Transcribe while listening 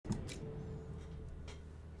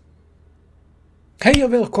Hej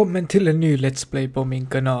och välkommen till en ny Let's Play på min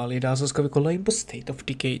kanal. Idag så ska vi kolla in på State of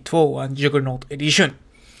Decay 2 Juggernaut Edition.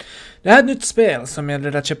 Det här är ett nytt spel som jag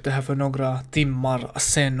redan köpte här för några timmar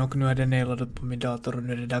sen och nu är det nedladdat på min dator och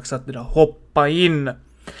nu är det dags att hoppa in.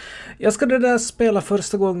 Jag ska spela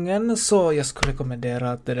första gången så jag skulle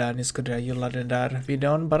rekommendera att ni ska gilla den där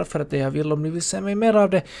videon bara för att det jag vill om ni vill se mig mer av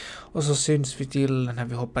det. Och så syns vi till när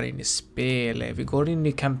vi hoppar in i spelet. Vi går in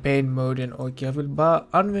i campaign-moden och jag vill bara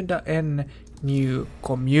använda en new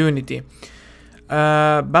community.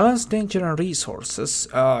 Balance danger and resources.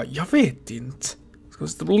 Jag vet inte. Ska vi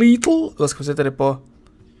sätta på little? Eller ska vi sätta det på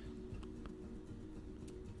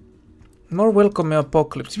more welcome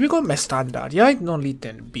apocalypse? Vi går med standard. Jag är inte någon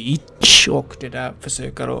liten bitch och det där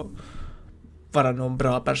försöker att vara någon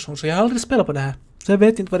bra person. Så jag har aldrig spelat på det här. Så jag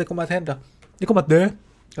vet inte vad det kommer att hända. Det kommer att dö.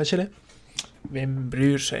 Kanske det. Vem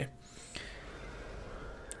bryr sig?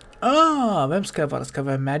 Vem ska jag vara? Ska jag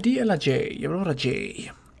vara Maddie eller Jay? Jag vill vara Jay.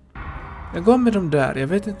 Jag går med dem där. Jag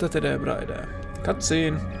vet inte att det är bra idé.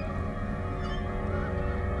 Cutscene.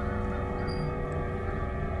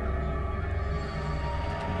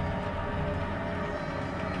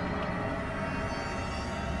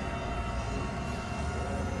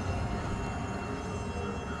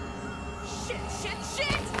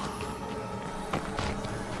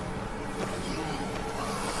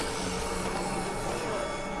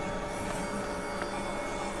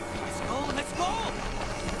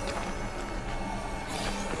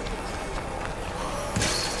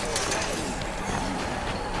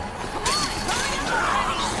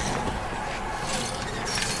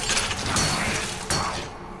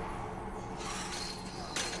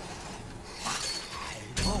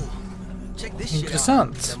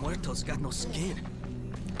 Intressant.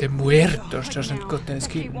 De muertos har inte gått en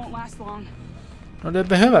skin. Och det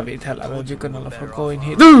behöver vi inte heller, men vi kan i alla fall gå in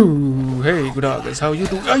hit. Hej, goddagens, how you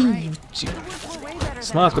do? Aj,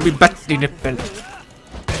 smaka bli bätt i näppel.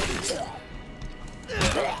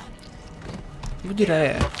 Vad är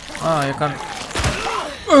det? Jag kan...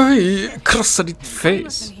 Oj, krossa ditt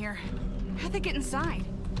face.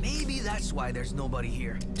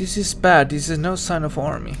 This is bad, this is no sign of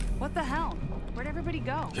army. What the hell? Where'd everybody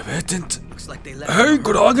go? Jag vet inte. Hej,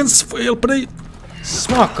 goddagens, får jag hjälpa dig?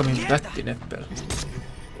 Smaka min bett i näppel.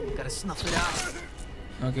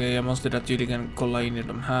 Okej, jag måste tydligen kolla in i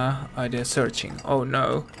de här. ID searching. Oh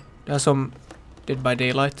no. Det är som Dead by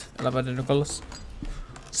Daylight, eller vad det nu kallas.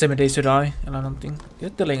 7 Days to Die, eller någonting.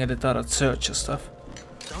 Jättelänge det tar att searcha stuff.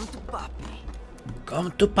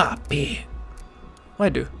 Come to papi. Vad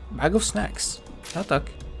är du? Bag of snacks. Ja, tack.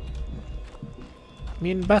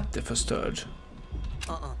 Min bat är förstörd.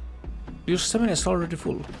 Your stamina is already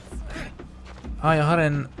full. Jag har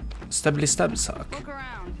en stab-sak.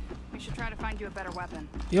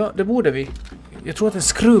 Ja, det borde vi. Jag tror att en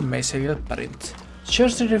skruvmejsel hjälper inte.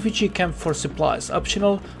 Search the refugee camp for supplies.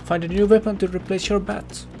 Optional, find a new weapon to replace your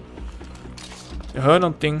bat. Jag hör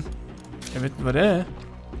någonting. Jag vet inte vad det är.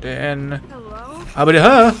 Det är en... men det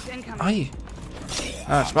här! Aj!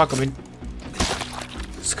 Här, smaka min...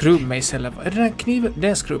 skruvmejsel. Är det den här kniven? Det är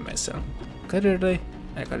en skruvmejsel. Kan jag döda dig?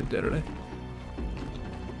 Nej, jag kan inte döda dig.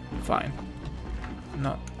 Fine. No.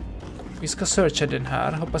 Vi ska searcha den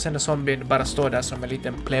här. Hoppas den zombien bara står där som en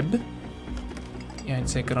liten pleb. Jag är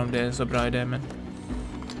inte säker om det är en så bra idé, men...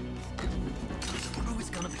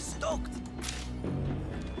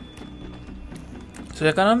 Så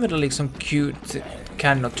jag kan använda liksom cute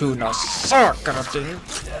can och tuna saker och ting.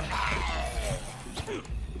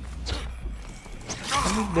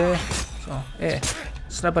 Det. Så,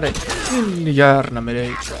 snabba dig. Gärna med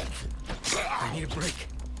dig.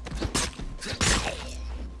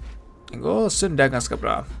 Det går sönder ganska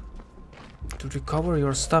bra. To recover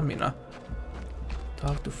your stamina.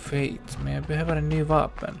 Talk to fate. Men jag behöver en ny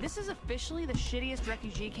vapen. This is officially the shittiest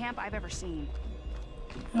refugee camp I've ever seen.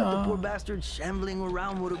 The poor bastards shambling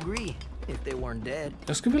around would agree if they weren't dead.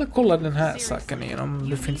 Jag skulle vilja kolla den här saken igen om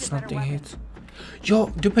det finns någonting hit. Ja,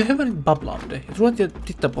 du behöver inte babbla om det. Jag tror att jag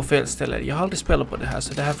tittar på fel ställe. Jag har aldrig spelat på det här,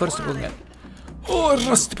 så det här är första gången.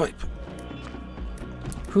 Rusty pipe.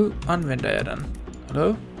 Hur använder jag den?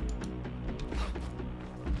 Hallå?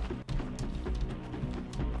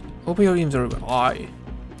 Open your inventory. Aj.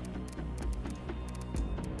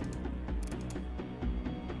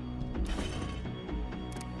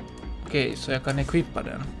 Okej, så jag kan equippa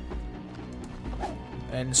den.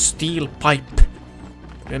 En steel pipe.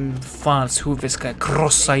 Vem fans huvud ska jag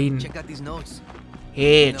krossa in?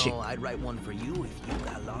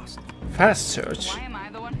 Fast search. Why am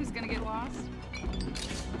I the one who's gonna get lost?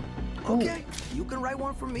 Okay, you can write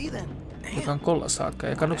one for me then. Jag kan kolla saker.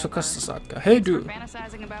 Jag kan också kasta saker. Hej du!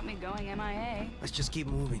 Fantasizing about me going MIA. Let's just keep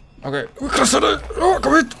moving. Okej, vi kastar dig!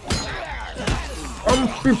 Kom hit!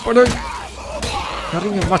 Pimpar dig! Jag har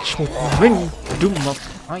ingen match mot min dumma...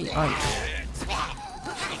 Aj.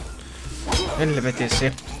 Helvetes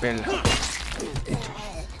äppel.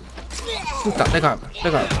 Sluta, lägg av.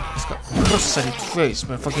 Jag ska krossa ditt face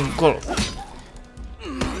med fucking golf.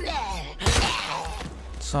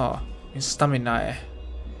 Så, min stamina är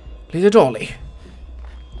lite dålig.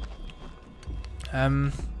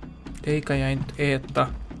 Det kan jag inte äta.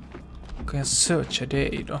 Kan jag söka det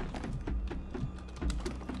i då?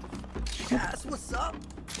 That's what's up.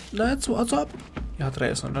 That's what's up. Jag har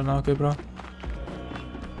 3 sådana, okej bra.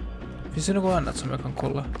 Finns det något annat som jag kan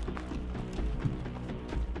kolla?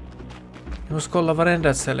 Jag måste kolla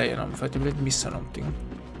varenda ställe igenom för att jag vill inte missa någonting.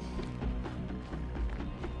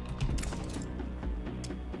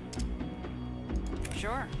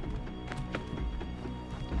 Sure.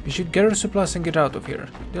 We should gather supplies and get out of here.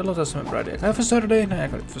 Det låter som en bra idé. Kan jag förstöra dig? Nej, jag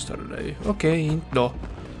kan inte förstöra dig. Okej, inte då.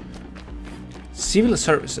 Civil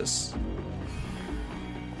services.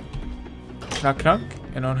 Knack.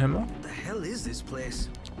 Är någon hemma? What the hell is this place?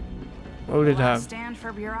 What would it have? Stand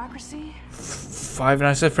for bureaucracy. Five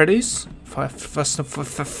Nights at Freddy's?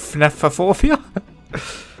 FNAF-fobia?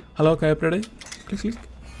 Hallå, kan jag öppna dig? Klick.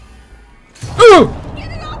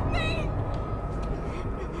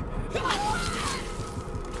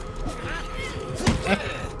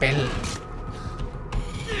 Äppel.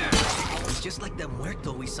 It's just like that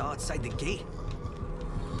muerto we saw outside the gate.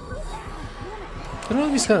 Jag tror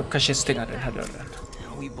att vi ska kanske stänga den här dörren.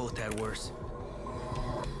 We both had worse.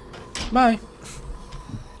 Bye.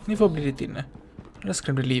 Ni får bli lite inne. Det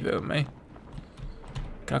skrämde livet över mig.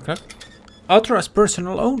 Knack. Authorized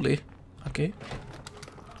personal only. Okej.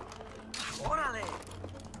 Orale!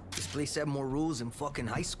 This place had more rules than fucking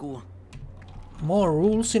high school. More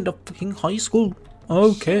rules in the fucking high school.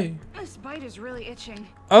 Okay. This bite is really itching.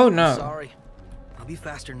 Oh no. Sorry. I'll be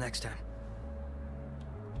faster next time.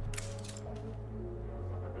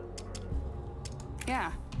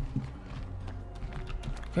 Yeah.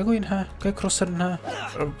 Kan jag gå in här? Kan jag krossa den här?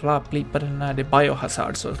 Blipa den här. Det är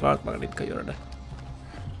biohazard så klart man inte kan göra det.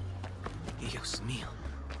 Dios mío.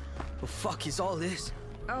 What the fuck is all this?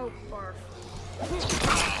 Oh, barf.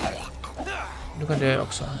 Du kan det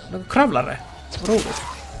också. Du kan kravla det. Vad roligt.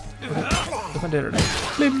 Du kan det.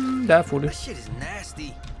 Blim! Där får du. That shit is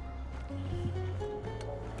nasty.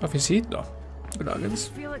 Vad finns hit då? I Goddagens.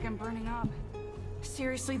 just feel like I'm burning up.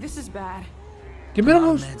 Seriously, this is bad. Det blir I'm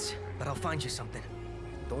något. meds, but I'll find you something.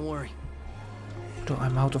 Don't worry. Då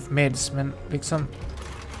I'm out of meds, men liksom...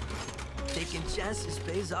 Taking chances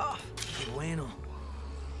pays off. Qué bueno.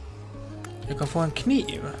 Jag kan få en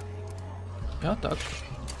kniv. Ja, tack.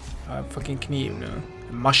 Jag har en fucking kniv nu.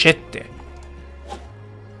 En machete.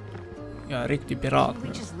 Jag är en riktig pirat Can we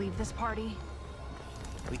nu. just leave this party?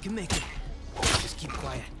 We can make it. Just keep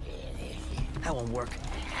quiet. That won't work.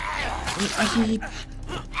 Aj!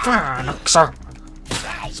 Fan också!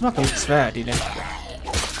 Smakar lite svärd i detta.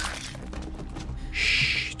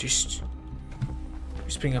 Shh, tyst.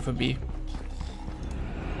 Vi springer förbi.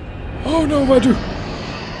 Oh no, vad du?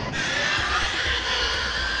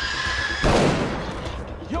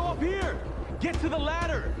 Yo, up here! Get to the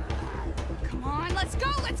ladder! Come on, let's go,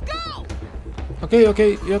 let's go!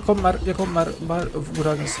 Okej, jag kommer. Bara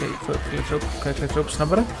goddagens hej. Kan jag klättra upp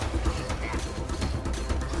snabbare?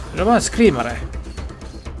 Det var en skrimare.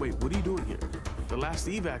 Wait, what are you doing here? The last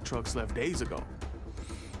evac trucks left days ago.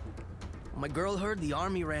 My girl heard the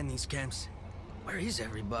army ran these camps. Where is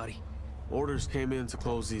everybody? Orders came in to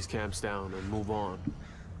close these camps down and move on.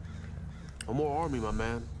 No more army, my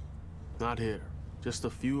man. Not here. Just a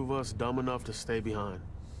few of us dumb enough to stay behind.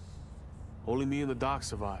 Only me and the doc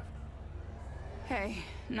survived. Hey,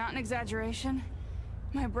 not an exaggeration.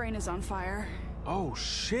 My brain is on fire. Oh,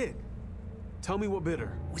 shit! Tell me what bit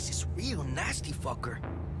her. Was this real nasty fucker?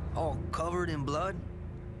 All covered in blood?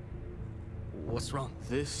 What's wrong?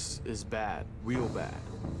 This is bad. Real bad.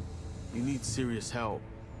 You need serious help.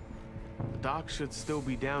 The doc should still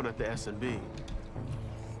be down at the S&B.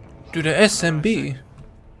 Du, det är SMB.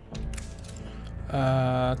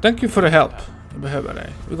 Thank you for the help. Jag behöver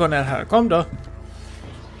dig. Vi går ner här. Kom då.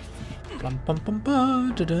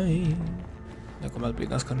 Det kommer att bli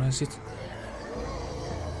ganska nöjsigt.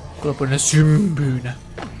 Kolla på den här symbuna.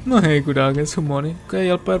 Nej, goddagens. Hur mår ni? Kan jag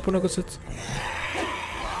hjälpa er på något sätt?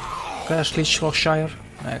 Kan jag slishlossa er?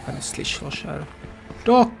 Nej, jag kan inte slishlossa er.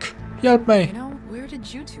 Doc! Hjälp mig! You know, where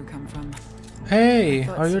did you two come from? Hej!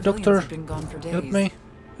 Thought Are you a civilians doctor? had been gone for days. Hjälp mig.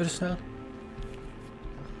 Är du snäll?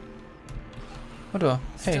 Vadå?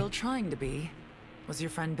 Hej. Still trying to be. Was your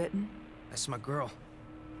friend bitten? That's my girl.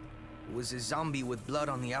 It was a zombie with blood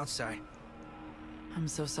on the outside. I'm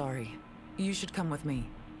so sorry. You should come with me.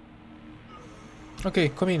 Okej,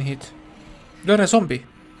 kom in hit. Du är en zombie.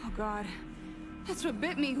 Oh god. That's what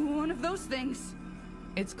bit me, one of those things.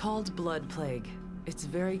 It's called blood plague. It's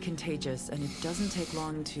very contagious and it doesn't take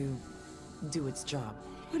long to do its job.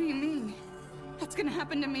 What do you mean? That's gonna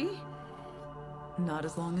happen to me? Not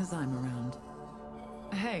as long as I'm around.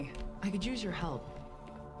 Hey, I could use your help.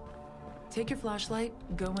 Take your flashlight,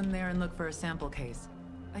 go in there and look for a sample case.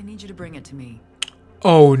 I need you to bring it to me.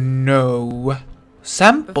 Oh no.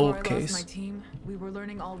 Sample Before I lost case. my team, we were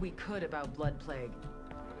learning all we could about blood plague.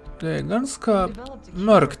 Det är ganska We developed a cure.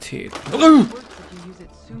 mörkt hit. It works if you use it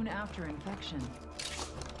soon after infection.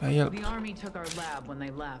 Hjälp. The army took our lab when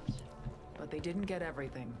they left, but they didn't get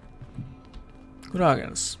everything.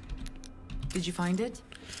 Goddagens. Did you find it?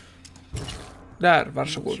 Där, Not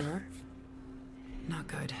varsågod. sure. Not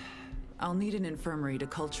good. I'll need an infirmary to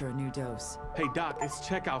culture a new dose. Hey, Doc, it's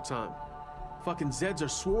checkout time. Fucking Zeds are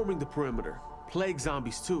swarming the perimeter. Plague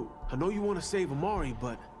zombies, too. I know you want to save Amari,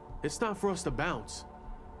 but it's not for us to bounce.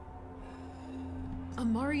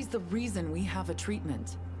 Amari's the reason we have a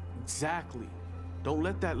treatment. Exactly. Don't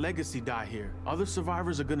let that legacy die here. Other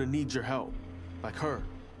survivors are gonna need your help. Like her.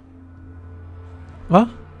 Va?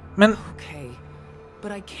 Men Okay,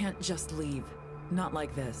 but I can't just leave. Not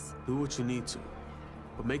like this. Do what you need to.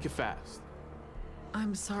 But make it fast.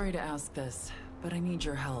 I'm sorry to ask this, but I need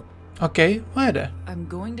your help. okej, vad är det? I'm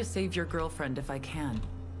going to save your girlfriend if I can.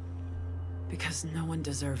 Because no one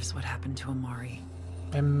deserves what happened to Amari.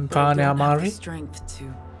 Vem But I fan är don't have the Amari? strength to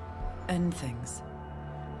end things.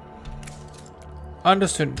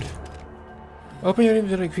 Understood. Open your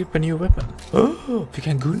inventory, equip a new weapon. Oh, fick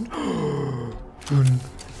jag en gun? Gun.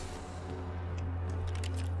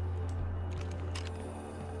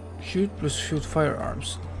 Shoot plus shoot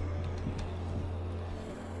firearms.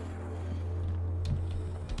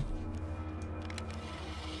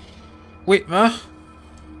 Wait, va?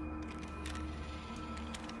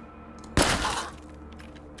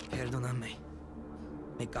 Perdóname.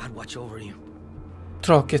 May God watch over you.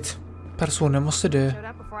 Tråkigt. Personen måste dö. Showed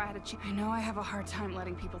up before I had a chance. I know I have a hard time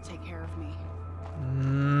letting people take care of me.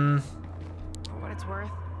 For what it's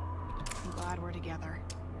worth, I'm glad we're together.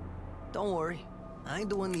 Don't worry. I ain't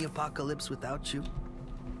doing the apocalypse without you.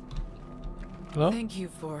 Hello? Thank you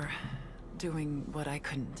for doing what I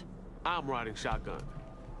couldn't. I'm riding shotgun.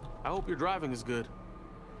 I hope your driving is good.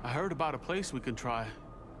 I heard about a place we can try.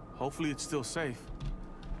 Hopefully it's still safe.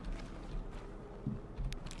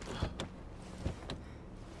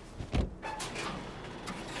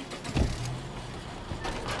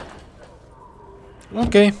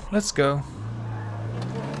 Okej, let's go.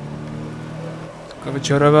 Ska vi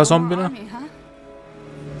köra över zombierna? Army, huh?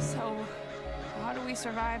 So, how do we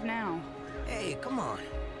survive now? Hey, come on.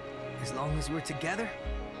 As long as we're together,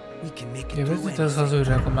 we can make it Jag vet through inte ens hur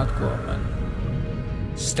det här kommer att gå, men...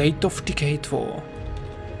 State of Decay 2.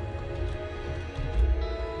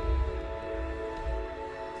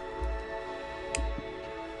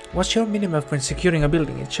 What's your minimap when securing a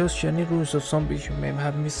building? It shows you any rules of zombies you may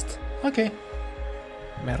have missed. Okej.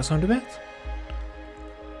 Mer som du vet.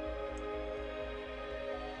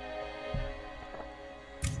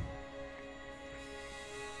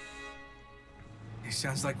 It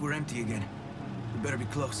sounds like we're empty again. We better be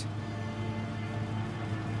close.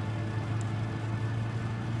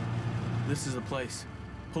 This is a place.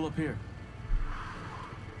 Pull up here.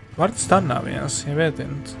 Vart stannar vi ens? Jag vet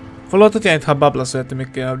inte. Förlåt att jag inte har babblat så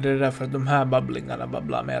jättemycket av det är därför att de här babblingarna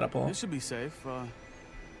babblar mera på. This should be safe.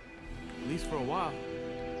 At least for a while.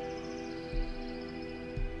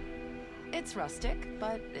 It's rustic,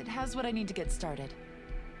 but it has what I need to get started.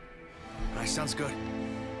 That sounds good.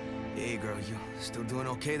 Hey, girl, you still doing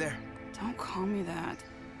okay there? Don't call me that.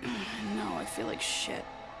 No, I feel like shit.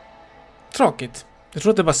 Tråkigt. Jag tror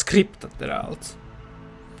att det var skriptat det där allt.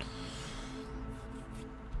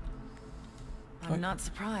 I'm not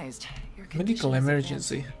surprised. Your Medical condition is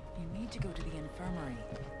emergency. advancing. You need to go to the infirmary.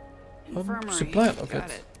 Infirmary. supply Got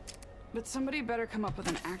locket. it. But somebody better come up with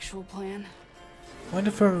an actual plan. Find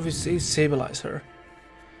a firm with stabilize her.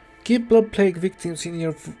 Keep blood plague victims in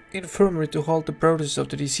your infirmary to halt the progress of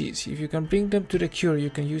the disease. If you can bring them to the cure, you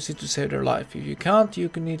can use it to save their life. If you can't, you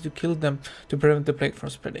can need to kill them to prevent the plague from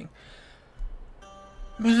spreading.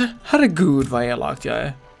 Men herregud vad elakt jag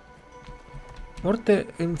är. Vart är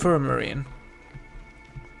infirmaryn?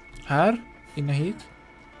 Här? Inne hit?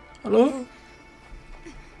 Hallå?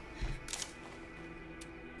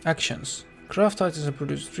 Actions. Craft items and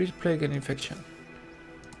produce treat plague and infection.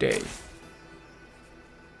 Day.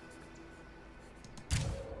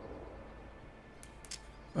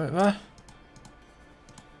 Va?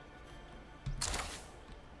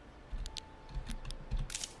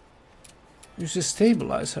 Use a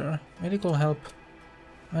stabilizer. Medical help.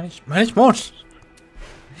 Manage mods.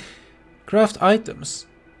 Craft items.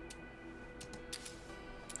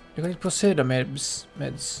 Du kan inte proceda meds.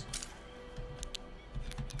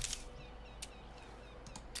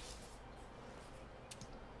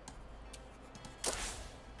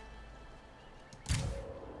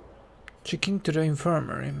 Checking to the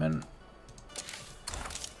infirmary, men...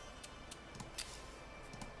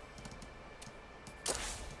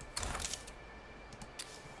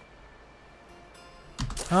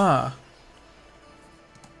 Ah.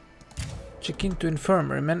 Check into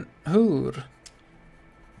infirmary, men hur?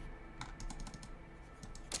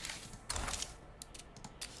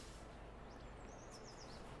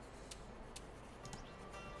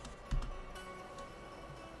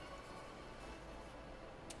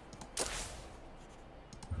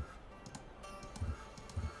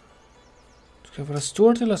 Ska jag vara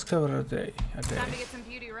stort eller ska jag vara dig? Time to get some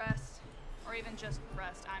beauty rest. Or even just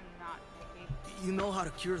rest. I'm not picky. You know how to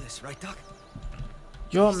cure this, right, Doc?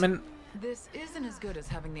 Ja, men... This isn't as good as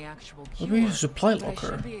having the actual Vad cure, blir en supply but I locker?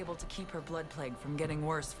 should be able to keep her blood plague from getting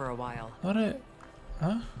worse for a while. Var det...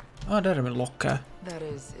 Ja? Ah, där är min locka. That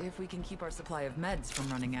is, if we can keep our supply of meds from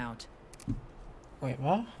running out. Wait,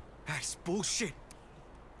 vad? That's bullshit.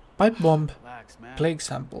 Pipe bomb. Relax, man. Plague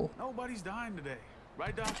sample. Nobody's dying today.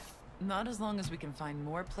 Right, Doc? Not as long as we can find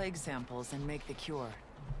more plague samples and make the cure.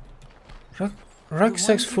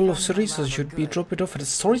 Rucksacks full of resources should be dropped off at a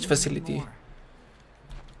storage facility. More.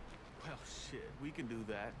 Well, shit, we can do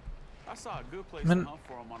that. I saw a good place Men- to hunt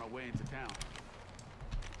for them on our way into town.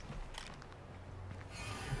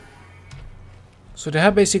 Så det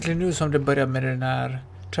här basically nu som det börjar med den här...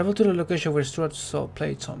 Travel to the location where Stuart saw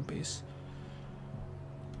plague zombies.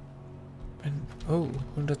 Men,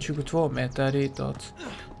 122 meter ditåt.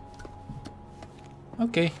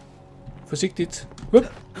 Okej. Försiktigt. Upp.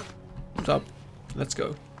 Så, let's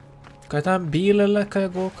go. Kan jag ta en bil eller kan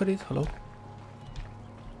jag gå och åka dit? Hallå?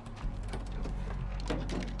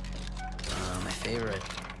 My favorite.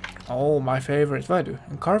 Oh, my favorite. Vad är du?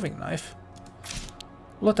 En carving knife?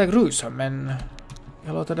 Låter grusa, men...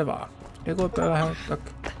 Jag låter det vara. Det går på här,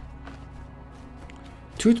 tack.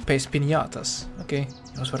 Toothpaste piñatas. Okej.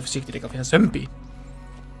 Jag måste vara försiktig, det kan finnas zombi.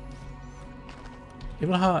 Jag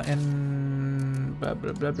vill ha en... Bla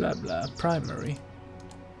bla bla bla bla. Primary.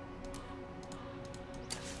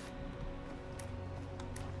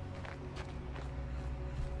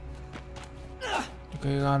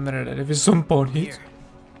 Okej, jag använder det. Det finns zombon hit. Here.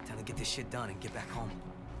 Time to get this shit done and get back home.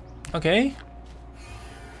 Okej.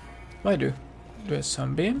 Vad är du? Du är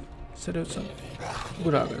zombie. Ser det ut som.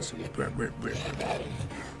 Goddag alltså.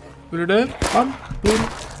 Vill du dö? Bam! Boom!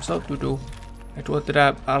 Så du dog. Jag tror att det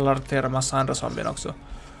där alerterar massa andra zombien också.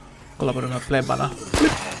 Kolla på de här plebbarna.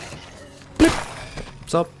 Blipp! Blipp!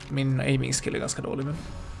 Så, min aiming skill är ganska dålig men...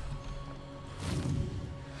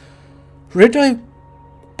 Red Eye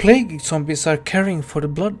Plague zombies are caring for the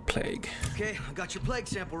blood plague. Okay, I got your plague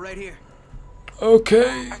sample right here.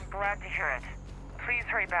 Okay. I'm glad to hear it. Please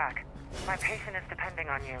hurry back. My patient is depending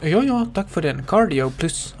on you. Ja, tack för den. Cardio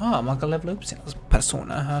plus... man kan levela upp sina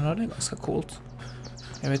personer här och det är ganska coolt.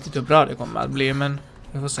 Jag vet inte hur bra det kommer att bli, men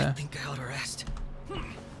vi får se. I think I held a rest.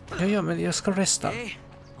 Ja, men jag ska resta. Hey,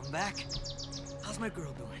 I'm back. How's my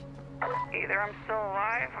girl doing? Either I'm still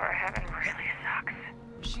alive or heaven really sucks.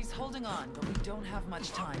 She's holding on, but we don't have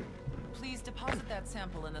much time. Please deposit that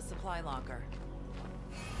sample in the supply locker.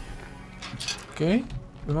 Okej.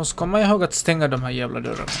 Vi måste komma ihåg att stänga de här jävla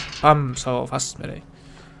dörrarna. Bam, så fast med dig.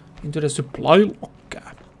 Inte det supply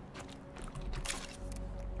locker.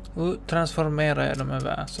 Och transformerar jag dem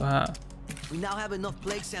över så här. We now have enough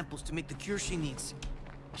plague samples to make the cure she needs.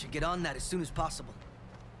 We should get on that as soon as possible.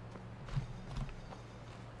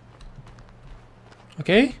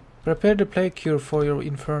 Okej. Prepare the plague cure for your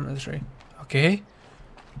infirmary. Okej.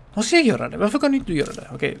 Måste jag göra det? Varför kan inte du göra det?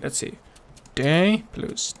 Okej, let's see. Day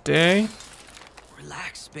plus day.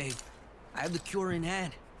 Relax, babe. I have the cure in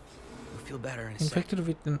hand. You'll feel better in a sec. Infected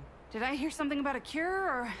with an... Did I hear something about a cure,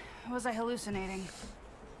 or was I hallucinating?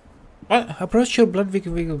 What? Approach your blood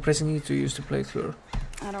vehicle pressing E to use the plague cure.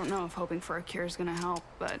 I don't know if hoping for a cure is gonna help,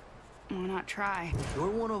 but why not try? You're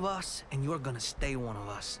one of us, and you're gonna stay one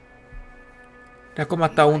of us. Det kommer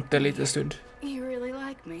att ta ont en liten stund. You really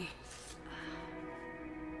like me.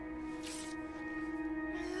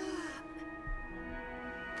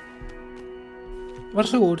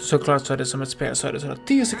 Varsågod, såklart så är det som ett spel så är det så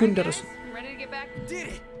 10 sekunder och så, Ready to get back? Did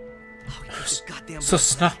it! Oh, you're just goddamn så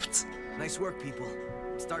snabbt. nice work, people.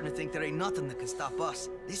 I'm starting to think there ain't nothing that can stop us.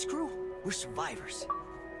 This crew, we're survivors.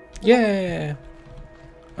 Yeah!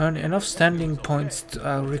 Earn enough standing points to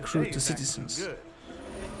recruit the citizens. Good.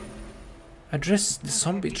 Address the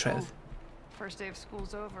zombie threat. First day of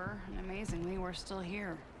school's over, and amazingly, we're still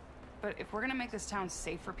here. But if we're gonna make this town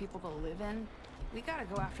safe for people to live in, we gotta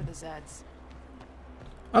go after the Zeds.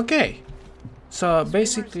 Okay. So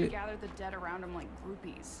basically, Gather the dead around them like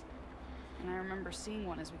groupies. And I remember seeing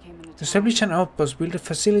one as we came into town. establish an outpost, build a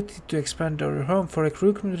facility to expand our home for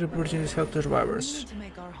recruitment opportunities, help the survivors. We need to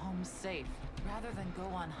make our homes safe rather than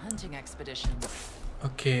go on hunting expeditions. We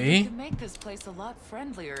Okay. could make this place a lot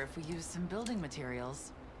friendlier if we use some building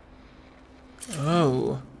materials.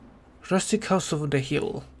 Oh. Rustic house of the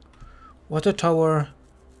hill. Water tower.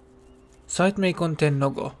 Site may contain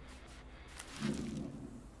Nogo.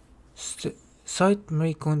 Site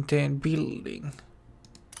may contain building.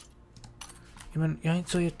 Men jag är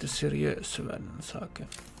inte så jätteseriös över den saken.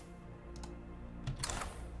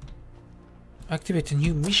 Activate a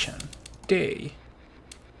new mission. Day.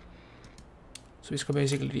 Så vi ska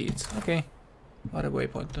basically dit. Okej. Var är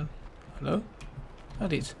waypointen? Hallå? Ja,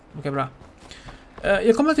 dit. Okej, bra.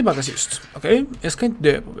 Jag kommer tillbaka sist. Okej? Jag ska inte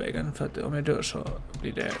dö på vägen. För att om jag dör så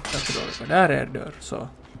blir det ganska dåligt. Där är jag dör. Så.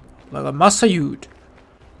 Laga massa ljud.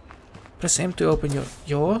 Press M to open your...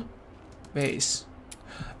 Ja. Base.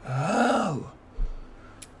 Oh.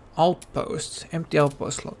 Outpost. Empty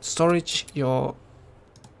outpost slot. Storage. Ja.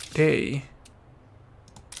 Day.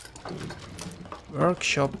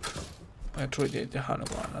 Workshop. Jag tror inte jag har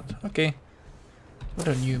något annat. Okej. What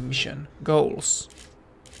a new mission. Goals.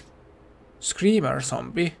 Screamer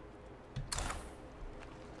zombie.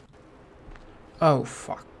 Oh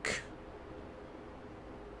fuck.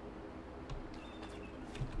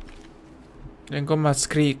 Den kommer att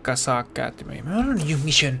skrika saker till mig. Men what a new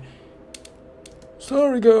mission.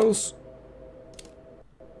 Sorry girls.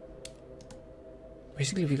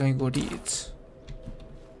 Basically vi kan ju gå dit.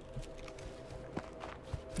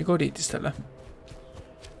 Vi går dit istället.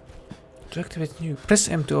 To activate new. Press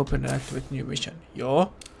M to open and activate new mission.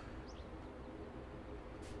 Ja.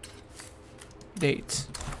 Date.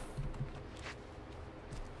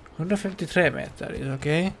 153 meter, är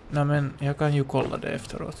okej? Nej men jag kan ju kolla det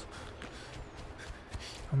efteråt.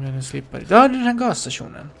 Om jag nu slipper. Ja, den här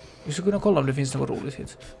gasstationen. Vi ska kunna kolla om det finns något roligt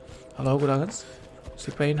hit. Hallå, goddagens.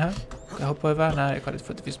 Slipper in här. Kan jag hoppa över? Nej, jag kan inte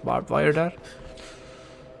för att det finns barbed wire där.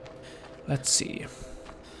 Let's see.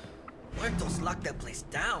 Muertos lock that place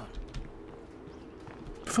down.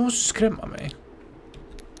 Varför måste du skrämma mig?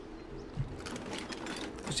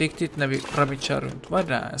 Försiktigt när vi rabbitchar runt. Vad är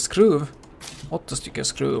det? En skruv? 8 stycken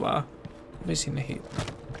skruvar. Vi ser inne hit.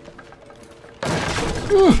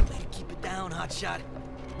 Keep it down, hotshot.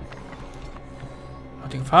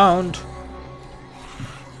 Nothing found.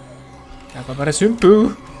 Jag var bara sympu.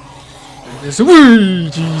 Det är så...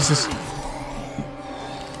 Jesus.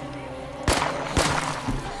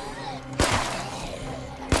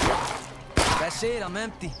 That's it, I'm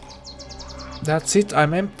empty. That's it,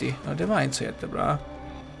 I'm empty. Ja, det var inte så jättebra.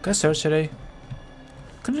 Kan jag searcha dig?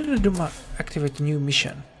 Kan du dumma activate new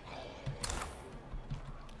mission?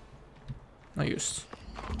 Ja, just.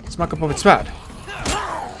 Smaka på mitt svärd.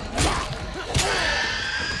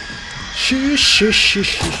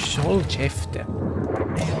 Shush. Håll käften.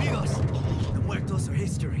 Hey, amigos. The muertos are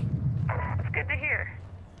history. It's good to hear.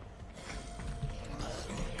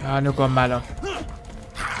 Ja, nu kommer de.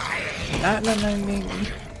 Nej.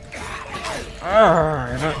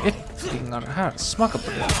 Era ättlingar här. Smaka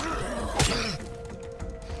på det.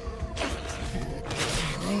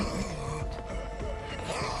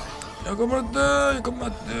 Jag kommer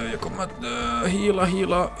att dö.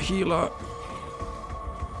 Hila.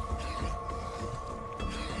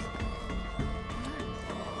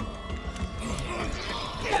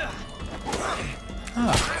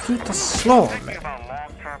 Sluta slå mig. About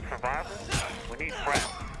long-term survival, we need friends.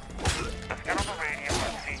 Let's get on the radio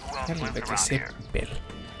and see who else lives Helvete around here. seppel.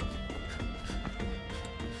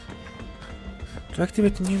 Du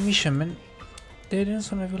activate new mission, men det är den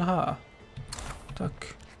som jag vill ha. Tack.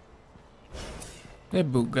 Det är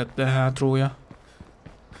buggat det här, tror jag.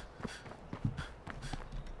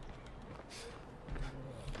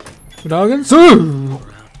 Goddagens!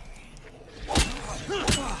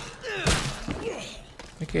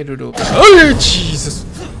 Okej, du då. Oj, Jesus!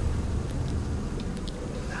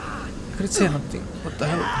 Jag kan inte säga någonting. What the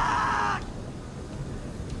hell?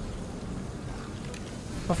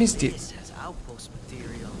 Vad finns det? This has outpost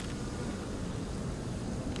material.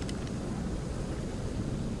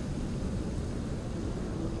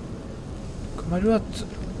 Kommer du att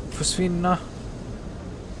försvinna?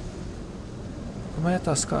 Kommer jag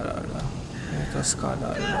ta skada eller? Jag tar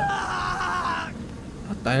skada eller?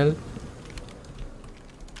 What the hell?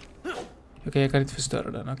 Okej, jag kan inte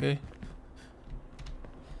förstöra den, okej?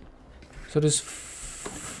 Så du...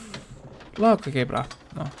 Okej, bra.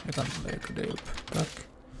 No, jag kan lägga det upp. Tack.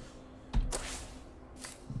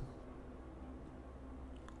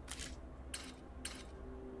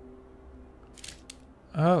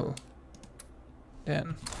 Oh.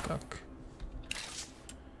 Den, tack.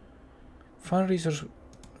 Find resource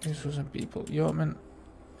and people. Ja, men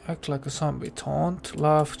act like a zombie. Taunt,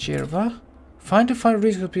 laugh, cheer, va? Find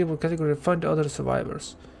resource people category. Find the other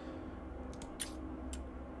survivors.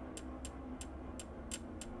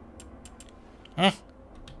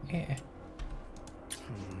 Yeah.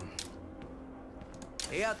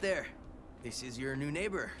 Hey out there. This is your new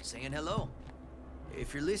neighbor saying hello.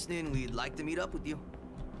 If you're listening, we'd like to meet up with you.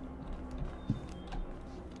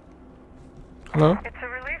 Hello? It's a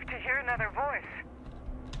relief to hear another voice.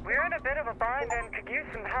 We're in a bit of a bind and could use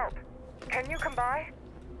some help. Can you come by?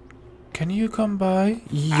 Can you come by?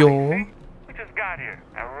 Jo. We just got here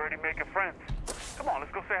and we're already making friends. Come on,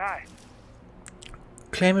 let's go say hi.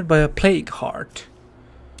 Claimed by a plague heart.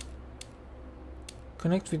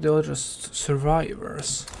 Connect with the other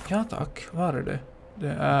survivors. Ja tack, var är det?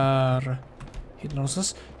 Det är... Hit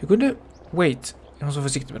någonstans. Jag kunde... Wait. Jag måste vara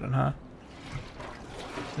försiktig med den här.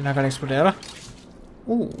 Den här kan explodera.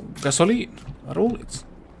 Oh, gasolin. Vad roligt.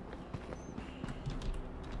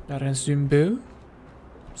 Där är en symbol.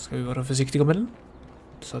 Ska vi vara försiktiga med den?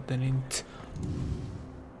 Så att den inte...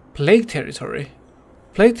 Plague territory.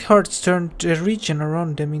 Plague hearts turn the region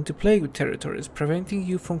around them into plague territories, preventing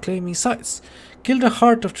you from claiming sites. Kill the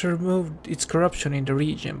heart to remove its corruption in the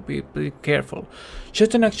region. Be careful.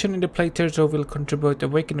 Certain action in the plague territory will contribute to the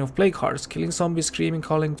awakening of plague hearts. Killing zombies, screaming,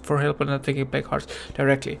 calling for help, and attacking plague hearts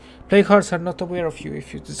directly. Plague hearts are not aware of you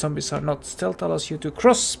if the zombies are not. Stealth allows you to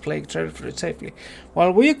cross plague territory safely,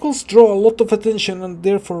 while vehicles draw a lot of attention and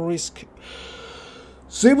therefore risk.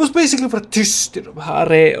 Så jag måste basically vara tyst i de här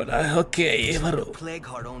reorna. Okej, vadå? Plague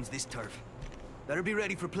heart owns this turf. Better be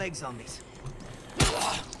ready for plague zombies.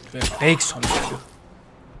 Plague zombies.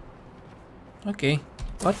 Okej.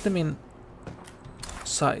 Vart är min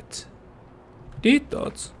site?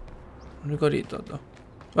 Ditåt. Nu går ditåt då.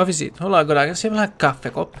 Vad finns det? Hålla goddagens, jag vill ha en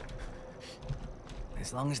kaffekopp.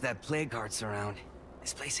 As long as that plague heart's around,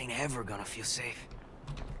 this place ain't ever gonna feel safe.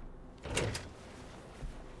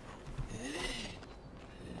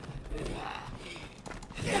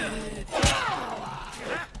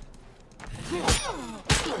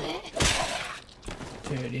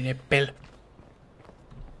 Dö din äppel.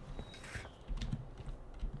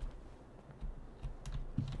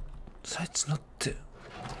 So it's not...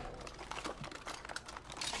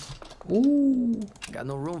 Ooh. Got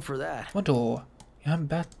no room for that. Vadå? Jag har en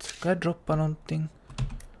bat. Ska jag droppa någonting?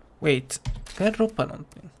 Wait. Ska jag droppa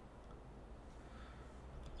någonting?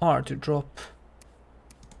 R to drop.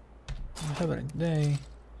 Jag behöver inte dig.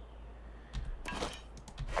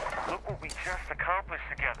 Look what we just accomplished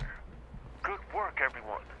together. Good work,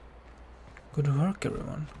 everyone. Good work,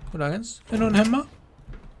 everyone. Goddagens. Är någon hemma?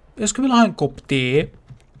 Jag skulle vilja ha en kopp te.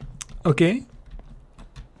 Okej.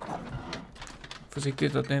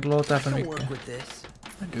 Försiktigt att det inte låter för mycket.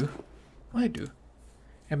 Vad är du?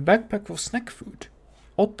 En backpack of snack food.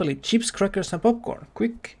 8 liter chips, crackers and popcorn.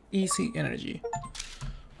 Quick, easy energy.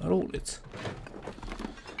 Vad roligt.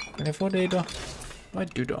 Kan jag få det då? Vad är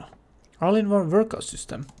du då? All-in-one workout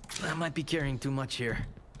system. I might be carrying too much here.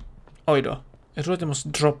 Oj då. Jag tror att jag måste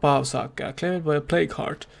droppa av saker. Claimed by a plague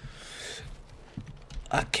heart.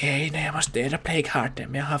 Okej, nej jag måste döda plague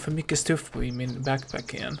hearten. Men jag har för mycket stuff på i min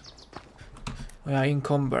backpack igen. Och jag är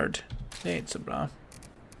encumbered. Det är inte så bra.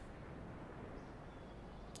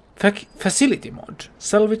 Facility mod.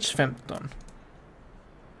 Salvage 15.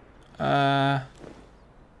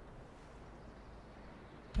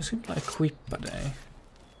 Jag ska bara equippa dig.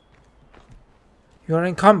 You are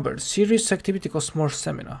encumbered. Serious activity costs more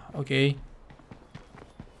stamina. Okej.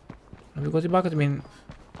 När vi går tillbaka till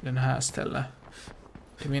den här stället.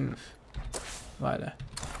 Till min... Vad är det?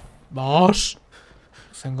 Bas!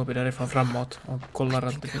 Sen går vi därifrån framåt och kollar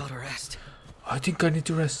allt. I think I need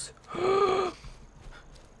to rest.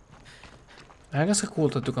 Det här är ganska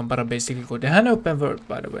coolt att du kan bara basically gå. Det här är open world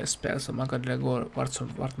by the way spel så man kan gå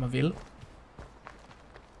vart man vill.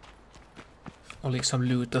 Och liksom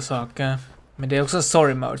luta saker. Men det är också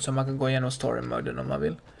story mode så man kan gå igenom story moden om man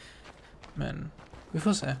vill. Men vi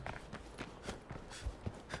får se.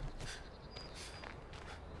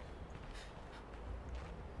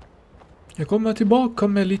 Jag kommer tillbaka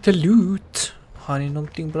med lite loot. Har ni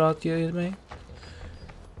någonting bra att ge mig?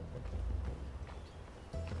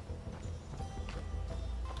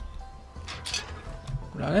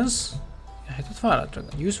 Dragens. Jag heter Twilight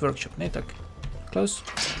Dragon. Use workshop. Nej tack. Close.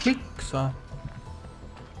 Klick. Så.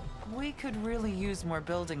 We could really use more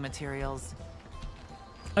building materials.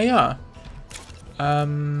 Ah ja.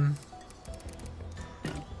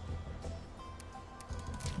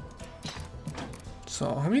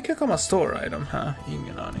 Så, hur mycket kan man stora i de här?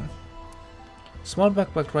 Ingen aning. Small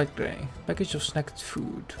backpack right grey. Package of snacked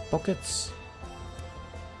food. Pockets.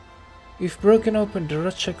 If broken open, the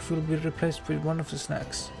red check will be replaced with one of the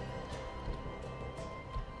snacks.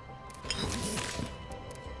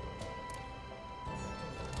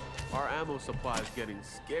 Our ammo supply is getting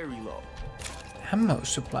scary low. Ammo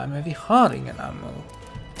supply, men vi har ingen ammo.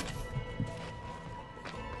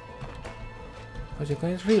 Och jag kan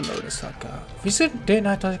inte reloada saker. Finns det Day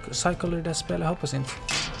Night Cycle i det spelet? Jag hoppas inte.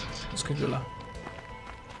 Jag ska gulla.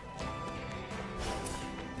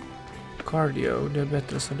 Cardio, det är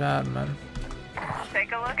bättre sådär, men...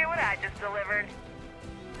 Take a look at what I just delivered.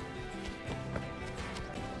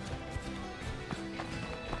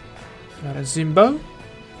 Här är Zimbo.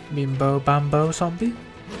 Bimbo, Bambo, Zombie.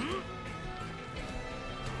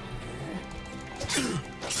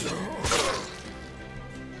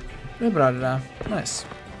 Det är bra det där. Nice.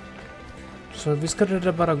 Så vi ska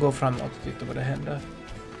det bara gå framåt och titta vad det händer.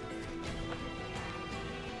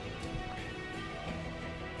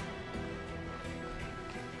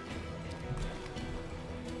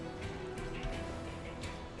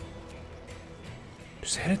 Du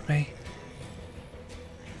ser inte mig.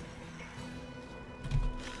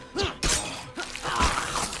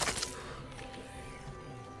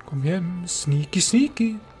 Kom igen, sneaky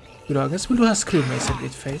sneaky. Goddagens, vill du ha skruvmejsel i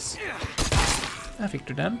ditt face? Här fick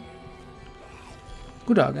du den.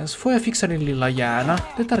 Goddagens, får jag fixa din lilla hjärna?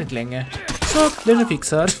 Det tar inte länge. Så, den är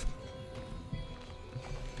fixad.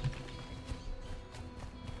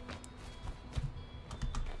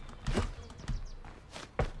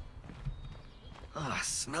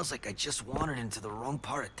 Smells like I just wandered into the wrong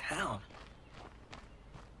part of town.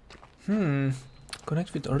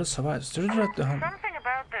 Connect with other survivors. Something about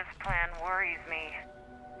this plan worries me.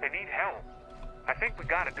 They need help. I think we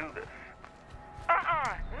gotta do this.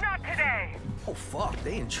 Not today. Oh fuck,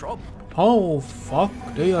 they in trouble. Oh fuck,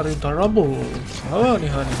 they are in trouble. Hörni.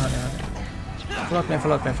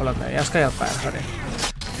 Förlåt mig. Jag ska hjälpa er, hörni.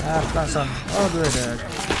 Jävlar, du är död.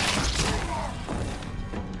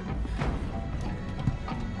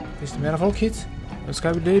 Finns det mera folk hit? Nu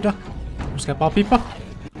ska vi döda. Nu ska jag bara pipa.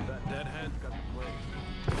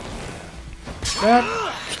 Där.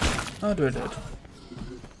 Ja, du är död.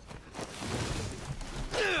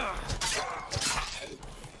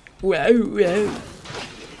 Wow.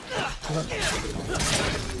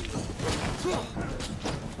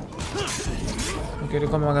 Okej, det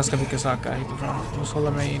kommer vara ganska mycket saker hitifrån. Jag måste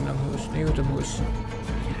hålla mig inomhus. Nej, utomhus.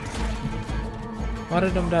 Var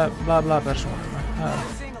är de där bla personerna? Här.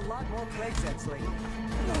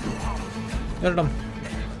 Gör dem.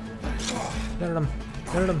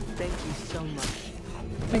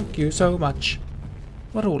 Thank you so much.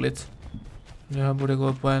 Vad roligt. Jag borde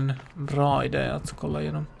gå på en bra idé att kolla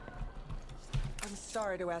igenom. I'm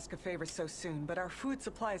sorry to ask a favor so soon, but our food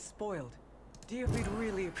supply is spoiled. We'd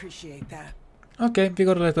really appreciate that. Okay, we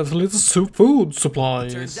gotta let us a little food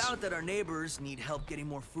supplies. Turns out that our neighbors need help getting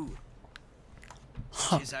more food.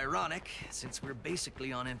 Which is ironic, since we're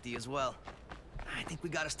basically on empty as well. I think we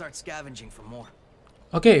gotta start scavenging for more.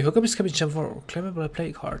 Okay, hur kan vi scavengea for? Claimable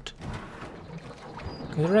plague heart.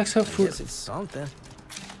 Can the rucksack food? Yes, it's something.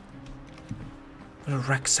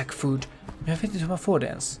 Rucksack food. Men jag vet inte hur man får det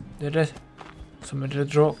ens. Det är det som är det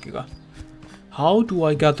tråkiga. How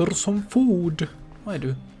do I gather some food? Vad är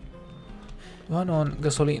du? Du har någon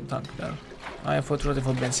gasolintank där. Ja, jag tror att jag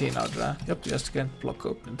får bensin av det där. Jag ska inte plocka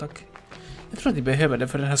upp den, tack. Jag tror att jag behöver det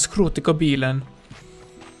för den här skrotiga bilen.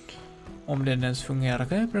 Om den ens fungerar.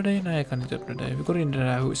 Kan jag öppna dig? Nej, jag kan inte öppna dig. Vi går in i det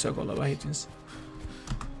här huset och kollar vad hittills.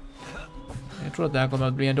 Jag tror att det här kommer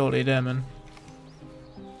att bli en dålig idé, men...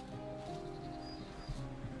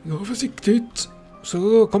 Ja, försiktigt.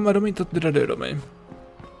 Så kommer de inte att döda mig.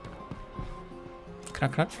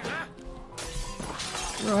 Knack.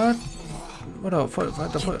 Ja. Vadå? Får jag?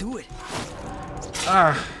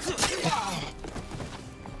 Ah!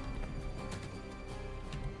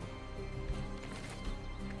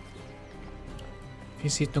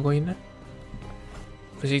 Finns hit något inne?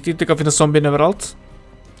 Försiktigt, det kan finnas zombien överallt.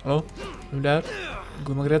 Hallå? Nu där.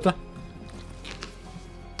 Gumma Greta.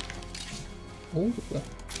 Oh.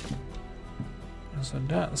 En sån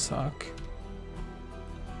där sak.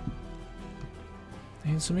 Det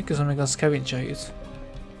är inte så mycket som jag kan scavengea hit.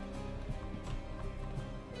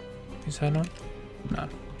 Finns här någon? Nej.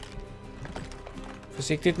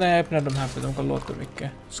 Försiktigt när jag öppnar de här för de kan låta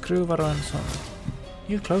mycket. Skruvar och en sån.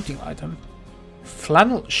 New clothing item.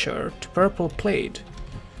 Flannel shirt. Purple plaid.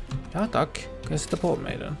 Ja tack. Kan jag sätta på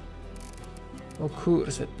mig den? Och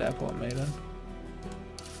hur sätter jag på mig den?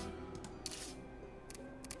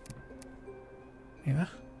 Ja.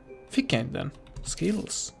 Fick jag inte den?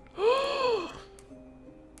 Skills.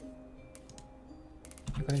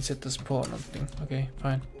 Jag kan inte sättas på någonting. Okej,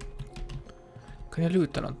 fine. Kan jag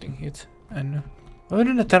luta någonting hit? Ännu. Vad är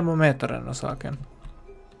den där termometern och saken?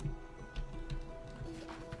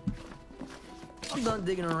 I'm done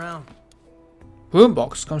digging around.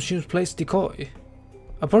 Boombox consumes place Decay.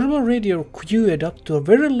 A portable radio queued up to a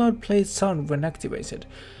very loud play sound when activated.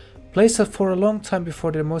 Plays it for a long time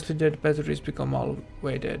before the mostly dead batteries become all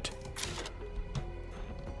way dead.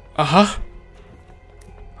 Aha!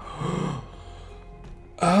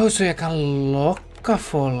 Oh, så jag kan locka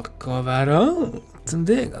folk överallt.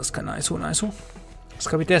 Det är ganska nice.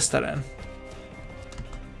 Ska vi testa den?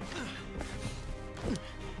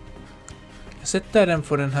 Jag sätter den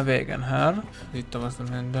på den här vägen här. Titta vad som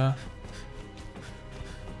händer.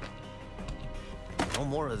 No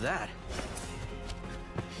more of that.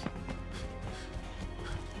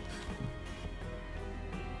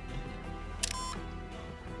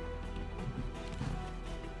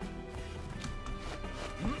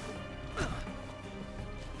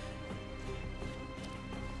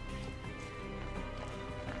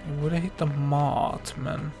 Jag borde hitta mat,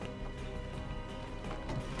 men...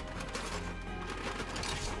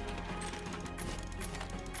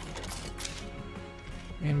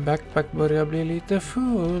 Min backpack börjar bli lite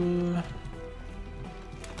full.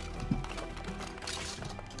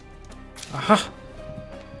 Aha!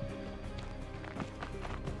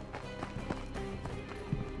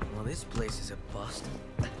 Well, this place is a bust.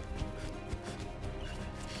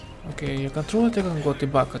 Okej, jag kan tro att jag kan gå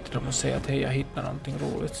tillbaka till dem och säga att hej, jag hittar någonting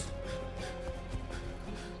roligt.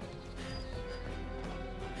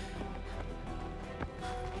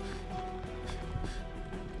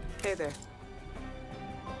 Hey there.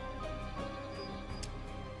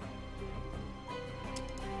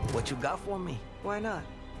 What you got for me? Why not?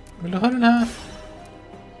 Vill du ha den här?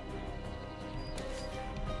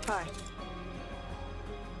 Hi.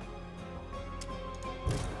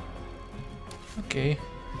 Okej.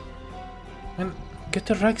 Men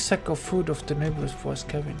get a rucksack of food of the neighbors for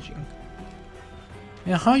scavenging.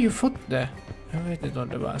 Jag har ju fått det. Jag vet inte om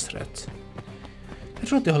det var ens rätt. Jag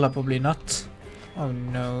tror att det håller på att bli natt. Oh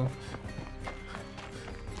no.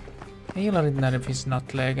 Jag gillar inte när det finns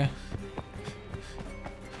nattläge.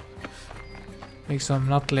 Liksom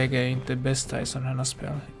nattläge är inte bästa i sådana här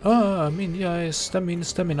spel. Jag är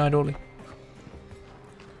stamina är dålig.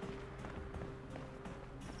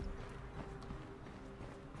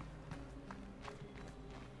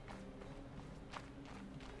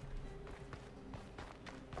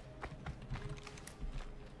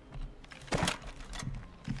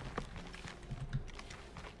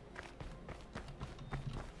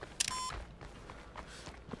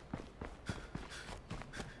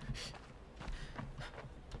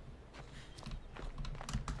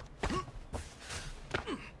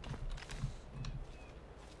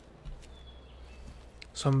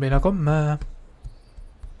 Zombierna kommer.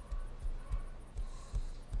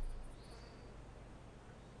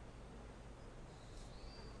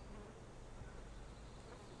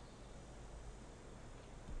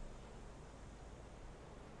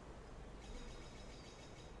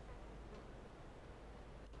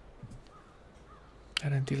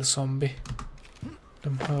 Här är en till zombie.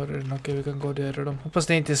 De hör den. Okej, vi kan gå där och de. Hoppas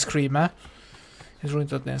det inte är screamer. Jag tror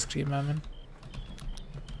inte att det är en screamer, men...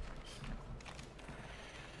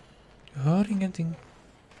 Jag hör ingenting.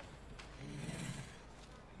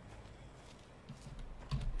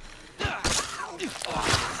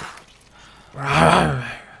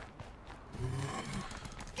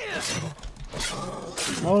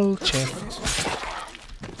 Håll käft.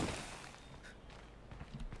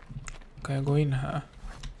 Kan jag gå in här?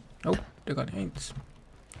 Det kan jag inte.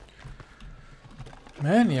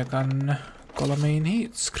 Men jag kan kolla mig in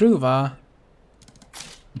hit. Skruva.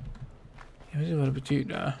 Jag vet inte vad det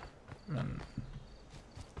betyder. Men...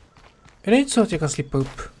 Är det inte så att jag kan slippa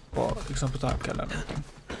upp på, liksom på taket eller någonting?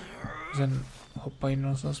 Sen hoppa in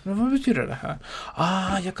någonstans. Men vad betyder det här?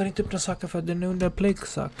 Jag kan inte öppna saker för att den är under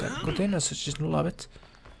plague-saker. Container search is no love it.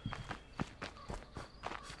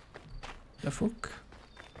 The fuck?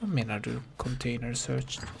 Vad menar du? Container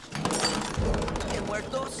search? Hey,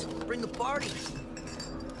 muertos, bring the party.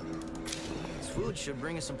 This food should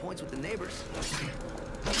bring us some points with the neighbors.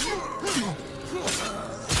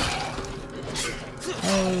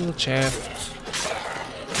 Håll käft.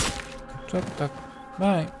 Tack.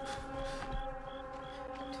 Bye.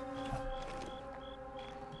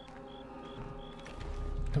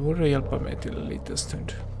 Det borde hjälpa mig till en liten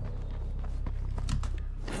stund.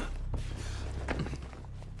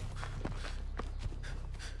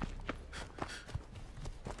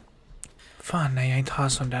 Fan, nej, jag inte har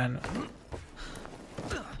sån där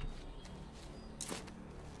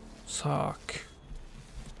sak.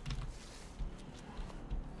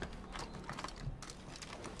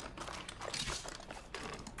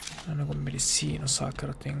 Jag har någon medicin och saker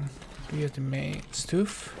och ting. Du ger till mig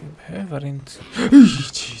stuff. Jag behöver inte.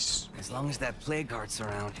 Jesus. As long as that plague heart's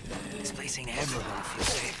around, this place ain't ever gonna feel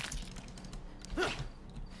safe.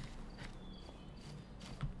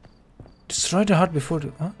 Destroy the heart before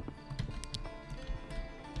du...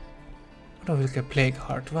 Vadå, vilka plague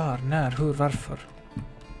heart? Var? När? Hur? Varför?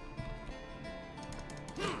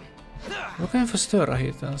 Vad kan jag förstöra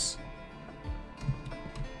hit ens?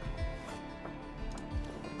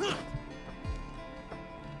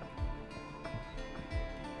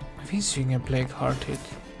 Det finns ju ingen plague heart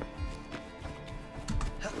hit.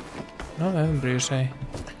 Vem bryr sig?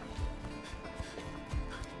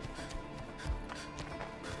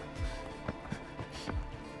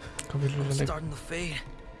 Starting to fade.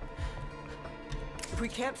 If we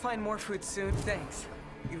can't find more food soon, thanks.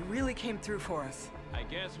 You really came through for us. I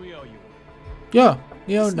guess we owe you. Ja,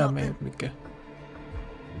 jag undrar mig mycket.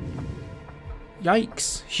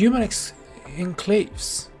 Yikes. Human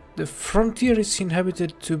enclaves. The frontier is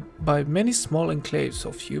inhabited by many small enclaves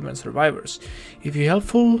of human survivors. If you're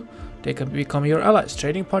helpful, they can become your allies,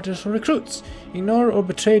 trading partners or recruits. Ignore or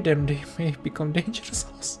betray them, they may become dangerous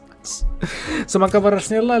hostiles. Så man kan vara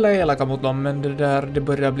snälla eller elaka mot dem, men det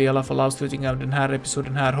börjar bli i alla fall avslutningen av den här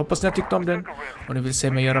episoden här. Hoppas ni har tyckt om den. Om ni vill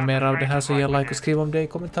se mig göra mer av det här så ge like och skriv om det i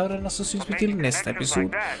kommentarerna, så syns vi till nästa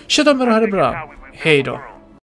episod. Kött om er och ha det bra. Hej då!